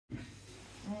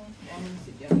I'm going to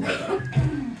sit down.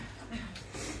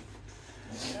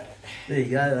 There you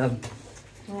go.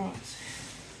 Right.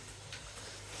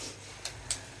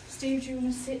 Steve, do you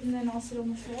want to sit and then I'll sit on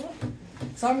the floor?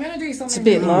 So I'm going to do something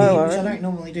bit really lower, weird, which I don't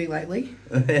normally do lately.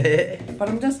 But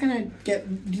I'm just going to get,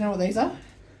 do you know what these are?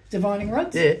 Divining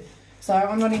rods? Yeah. So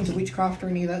I'm not into witchcraft or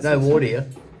any of that No sort of water here.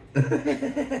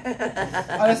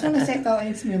 I just want to set that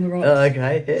into me on the rods. Oh,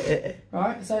 okay.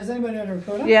 Right, so is anybody on a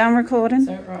recorder? Yeah, I'm recording.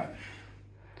 So, right.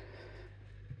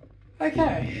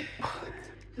 Okay.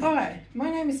 Hi,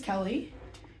 my name is Kelly.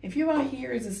 If you are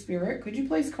here as a spirit, could you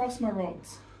please cross my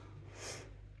rods?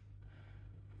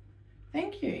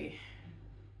 Thank you.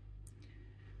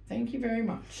 Thank you very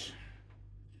much.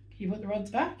 Can you put the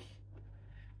rods back?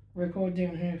 Record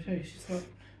down here too. She's got...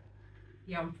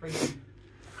 Yeah, I'm free.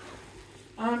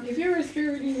 If you're a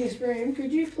spirit in this room,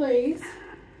 could you please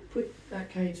put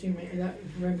that K2 meter, that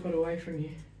REM pod away from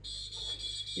you?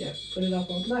 Yeah, put it up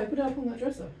on... No, put it up on that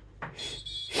dresser.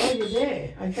 Oh, you're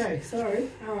there. Okay, sorry.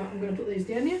 Alright, I'm going to put these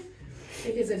down here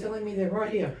because they're telling me they're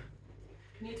right here.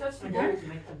 Can you touch the Okay. walls and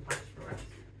make them flash for us?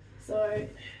 So,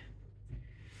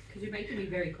 Because you're making me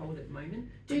very cold at the moment.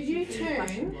 did you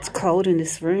turn... It's cold in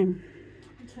this room.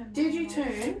 Did you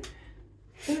turn...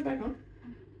 Turn it back on.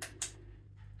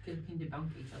 Because we can debunk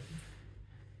each other.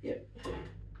 Yep.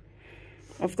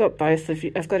 I've got both of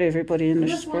you. I've got everybody in I'm the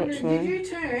just wondering, spot. did you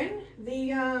turn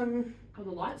the Oh, the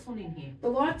light's on in here. the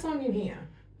lights on in here?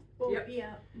 Well, Yep.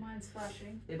 yeah, mine's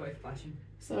flashing. They're both flashing.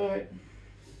 So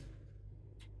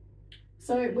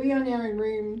we are now in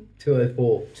room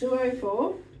 204.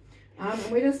 204.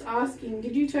 And we're just asking,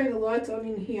 did you turn the lights on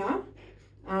in here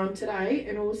today,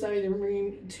 and also the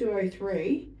room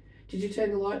 203? Did you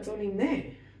turn the lights on in there?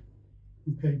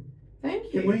 Okay.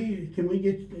 Thank you. Can we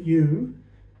get you,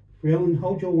 Ellen,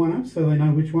 hold your one up so they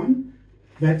know which one.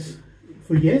 That's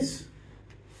for yes.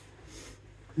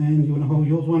 And you want to hold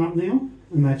yours one up now,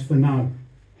 and that's for no.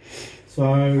 So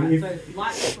Right, if so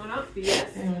light's gone up for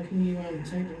yes. Hang on, can you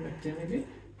take them back down a bit?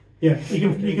 yeah,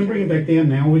 you can bring it back down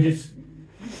now. We just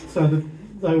so that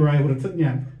they were able to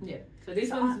yeah. Yeah. So this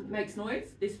one makes noise.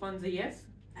 This one's a yes.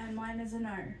 And mine is a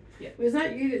no. Was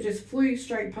that you that just flew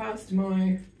straight past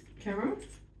my camera?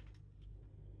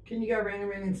 Can you go round and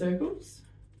round in circles?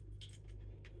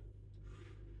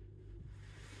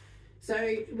 So,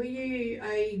 were you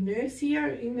a nurse here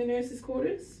in the nurses'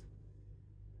 quarters?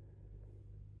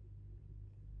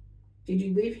 Did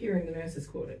you live here in the nurses'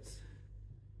 quarters?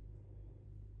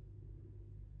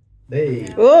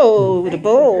 Hey. Oh, the Thank you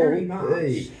ball. very much.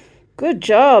 Hey. Good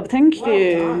job. Thank Well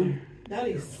you. done. That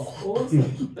is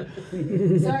awesome.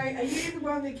 So, are you the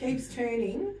one that keeps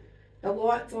turning the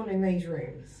lights on in these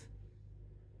rooms?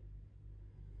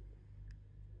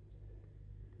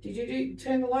 Did you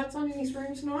turn the lights on in this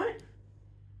room tonight?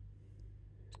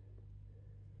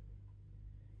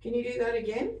 Can you do that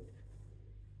again?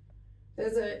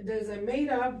 There's a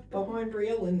meter behind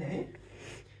Brielle in there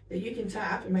that you can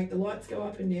tap and make the lights go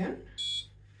up and down.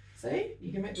 See?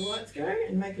 You can make the lights go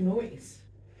and make a noise.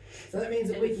 So that means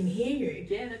that we can hear you.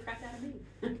 Yeah, the crap out of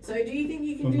me. So do you think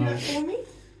you can do that for me?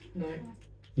 No.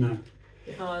 No.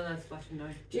 Oh, that's flashing no.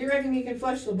 Do you reckon you can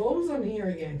flash the balls on here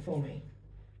again for me?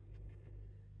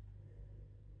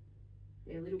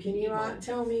 Yeah, little Can you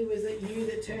tell me, was it you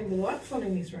that turned the lights on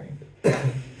in this room?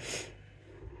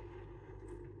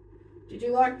 Did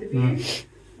you like the view? No.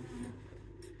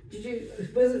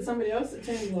 Was it somebody else that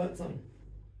turned the lights on?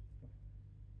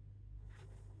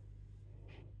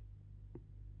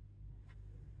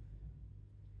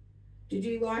 Did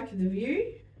you like the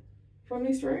view from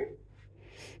this room?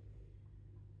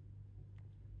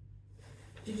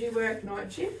 Did you work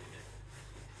night shift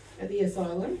at the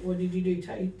asylum, or did you do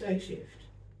day shift?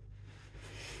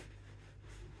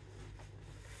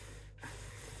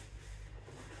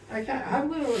 Okay, I have a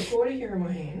little recorder here in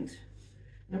my hand,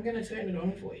 and I'm going to turn it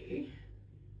on for you.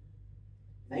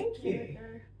 Thank you.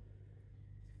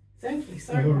 Thank you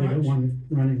so I've already much. got one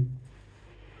running.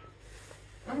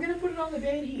 I'm going to put it on the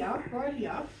bed here, right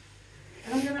here,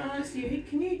 and I'm going to ask you,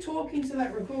 can you talk into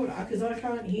that recorder, because I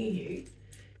can't hear you,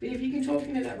 but if you can talk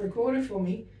into that recorder for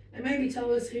me, and maybe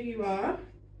tell us who you are,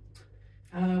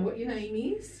 what your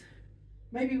name is,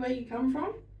 maybe where you come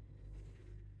from,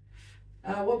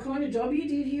 what kind of job you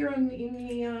did here at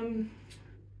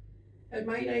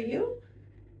Mayday Hill.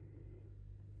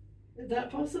 Is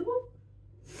that possible?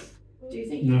 Do you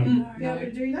think you can be able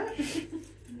to do that?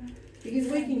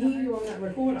 Because we can hear you on that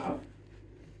recorder.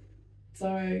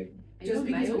 So just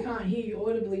because we can't hear you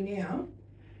audibly now,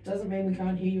 doesn't mean we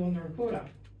can't hear you on the recorder.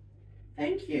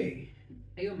 Thank you.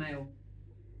 Are you a male?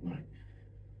 No.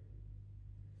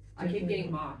 I keep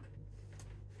getting Mark.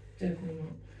 Definitely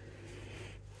not.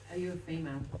 Are you a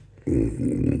female?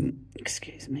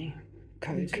 Excuse me.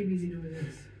 You're Coke. too busy doing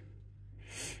this.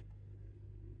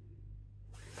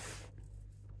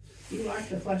 You like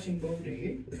the flashing ball, do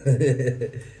you?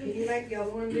 Can you make the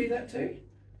other one do that too?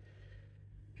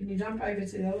 Can you jump over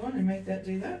to the other one and make that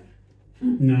do that?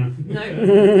 No. No.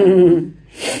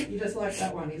 You just like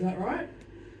that one, is that right?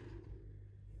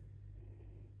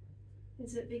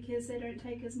 Is it because they don't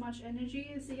take as much energy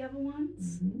as the other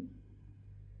ones? Mm-hmm.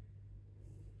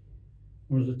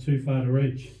 Or is it too far to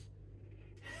reach?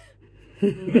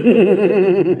 Put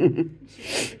the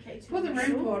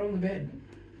REM pod on the bed.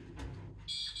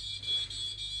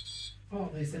 Oh,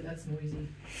 they said that's noisy.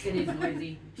 It is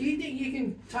noisy. Do you think you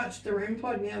can touch the REM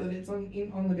pod now that it's on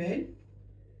the bed?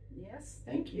 Yes.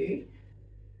 Thank you.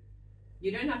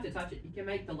 You don't have to touch it. You can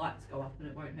make the lights go up and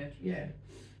it won't hurt you. Yeah.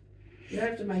 You don't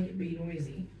have to make it be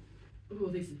noisy. Oh,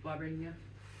 this is vibrating now.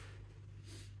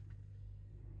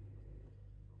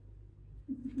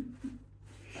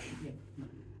 Yeah.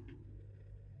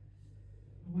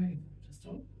 I'm waiting to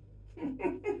stop.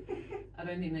 I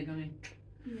don't think they're going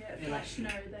Yeah, They're Flash, no,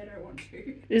 they don't want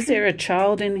to. Is there a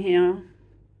child in here?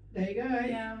 There you go.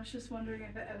 Yeah, I was just wondering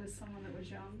if it was someone that was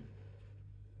young.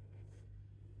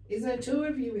 Is there two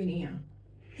of you in here?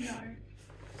 No.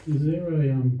 Is there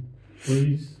a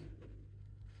breeze?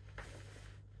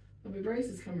 There'll be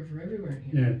breezes coming from everywhere in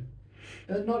here. Yeah.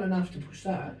 But not enough to push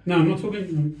that. No, I'm not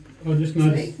talking. I just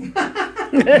noticed. See?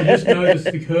 I just noticed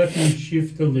the curtain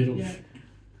shift a little. Yeah.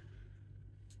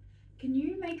 Can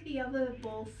you make the other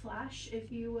ball flash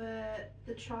if you were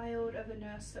the child of a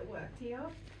nurse that worked here?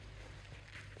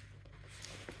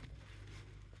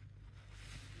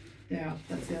 Yeah,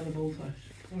 that's the other ball flash.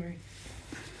 Sorry.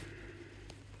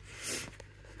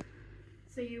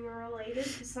 So you were related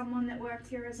to someone that worked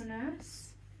here as a nurse?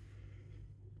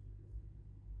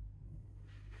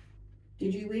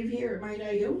 Did you live here at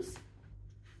Mayday Hills?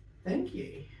 Thank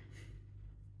you.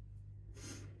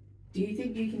 Do you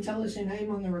think you can tell us your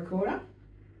name on the recorder?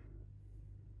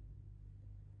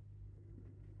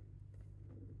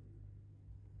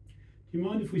 Do you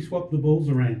mind if we swap the balls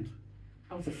around?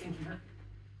 I was just thinking that.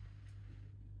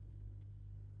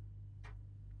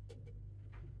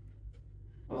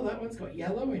 Oh, that one's got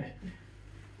yellow in it.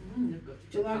 They've got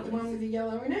Do you like the one with the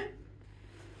yellow in it?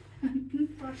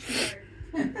 Flash,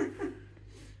 no.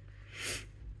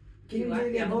 Can you like do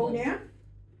the the other ball one? now?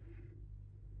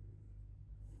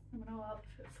 I'm gonna up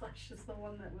if it flashes the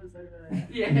one that was over there.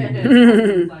 Yeah.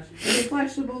 Can you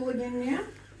flash the ball again now?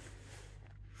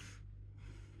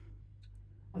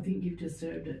 I think you've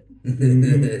disturbed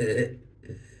it.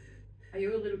 Are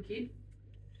you a little kid?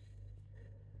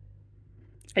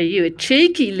 Are you a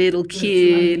cheeky little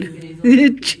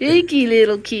kid? Cheeky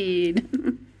little kid.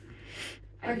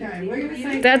 Okay, we're going to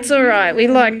say... That's thank you alright, we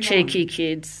and like move on. cheeky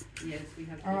kids. Yes, we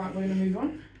have. Alright, we're going to move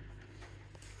on.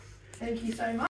 Thank you so much.